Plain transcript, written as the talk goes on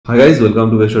Hi guys,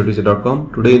 welcome to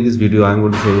bsnl.com. Today in this video I am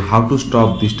going to show you how to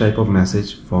stop this type of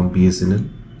message from bsnl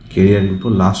career info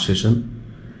last session.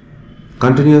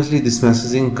 Continuously this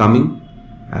messaging coming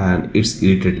and it's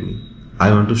irritated me.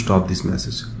 I want to stop this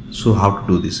message. So how to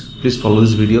do this? Please follow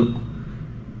this video.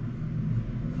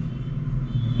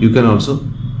 You can also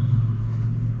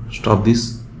stop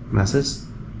this message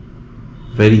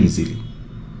very easily.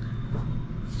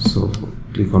 So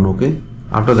click on OK.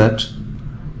 After that,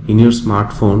 in your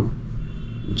smartphone,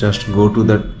 just go to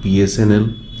that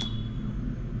BSNL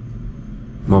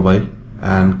mobile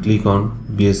and click on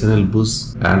BSNL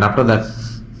bus, and after that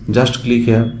just click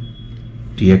here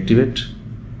deactivate,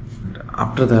 and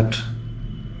after that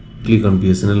click on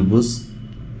BSNL bus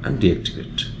and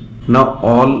deactivate. Now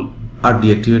all are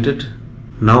deactivated.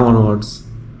 Now onwards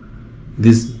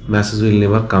this message will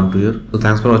never come to you. So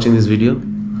thanks for watching this video.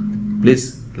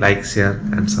 Please like, share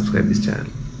and subscribe this channel.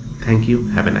 Thank you.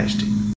 Have a nice day.